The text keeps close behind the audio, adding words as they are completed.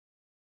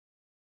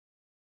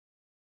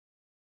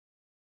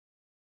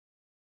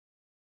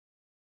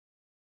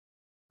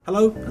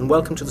Hello and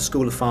welcome to the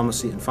School of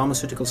Pharmacy and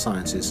Pharmaceutical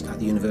Sciences at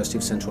the University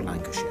of Central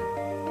Lancashire.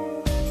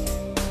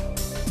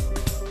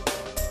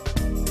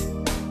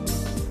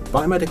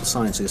 Biomedical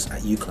Sciences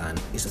at UCLan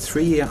is a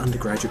 3-year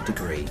undergraduate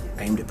degree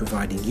aimed at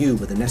providing you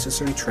with the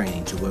necessary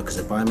training to work as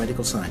a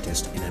biomedical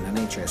scientist in an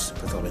NHS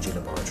pathology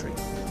laboratory.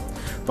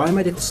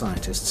 Biomedical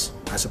scientists,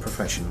 as a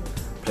profession,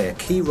 play a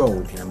key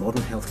role in a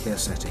modern healthcare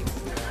setting.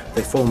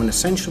 They form an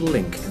essential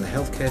link in the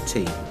healthcare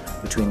team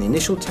between the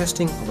initial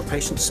testing of a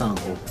patient's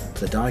sample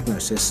to the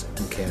diagnosis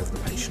and care of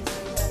the patient.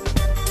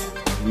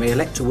 You may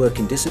elect to work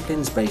in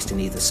disciplines based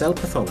in either cell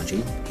pathology,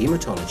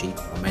 haematology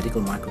or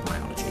medical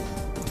microbiology.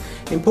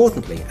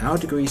 Importantly, our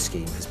degree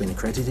scheme has been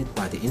accredited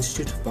by the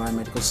Institute of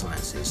Biomedical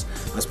Sciences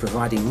as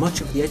providing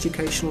much of the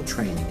educational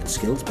training and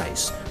skills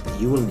base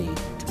that you will need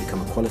to become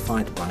a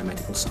qualified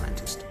biomedical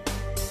scientist.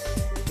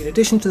 In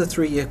addition to the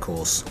 3-year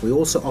course, we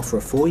also offer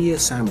a 4-year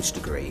sandwich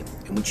degree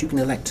in which you can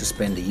elect to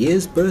spend a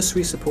year's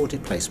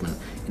bursary-supported placement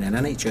in an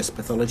NHS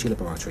pathology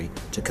laboratory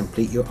to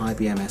complete your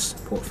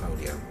IBMS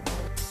portfolio.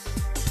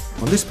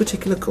 On this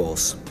particular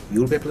course,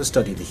 you'll be able to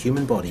study the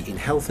human body in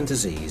health and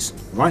disease,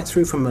 right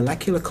through from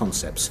molecular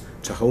concepts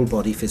to whole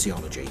body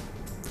physiology.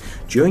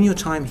 During your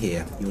time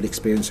here, you will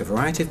experience a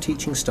variety of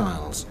teaching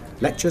styles,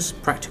 lectures,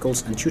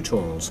 practicals and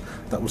tutorials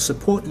that will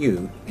support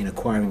you in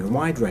acquiring a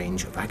wide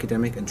range of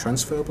academic and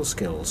transferable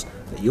skills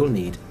that you'll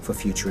need for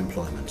future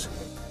employment.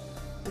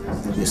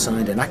 You'll be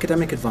assigned an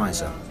academic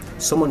advisor,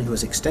 someone who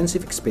has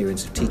extensive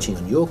experience of teaching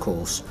on your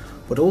course,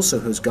 but also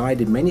who has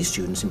guided many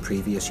students in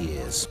previous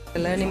years. The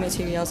learning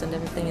materials and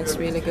everything is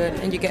really good,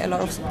 and you get a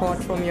lot of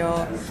support from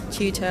your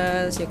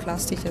tutors, your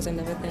class teachers and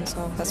everything,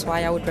 so that's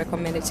why I would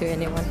recommend it to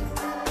anyone.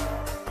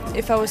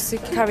 If I was to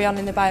carry on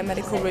in the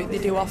biomedical route, they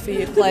do offer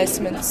you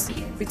placements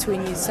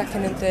between your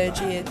 2nd and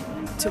 3rd year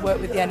to work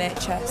with the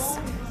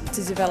NHS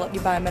to develop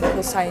your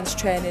biomedical science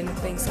training and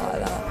things like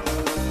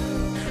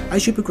that.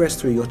 As you progress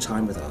through your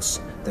time with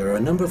us, there are a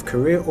number of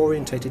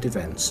career-orientated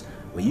events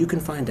where you can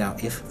find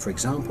out if, for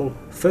example,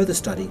 further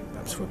study,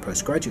 perhaps for a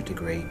postgraduate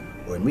degree,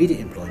 or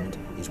immediate employment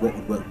is what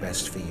would work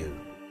best for you.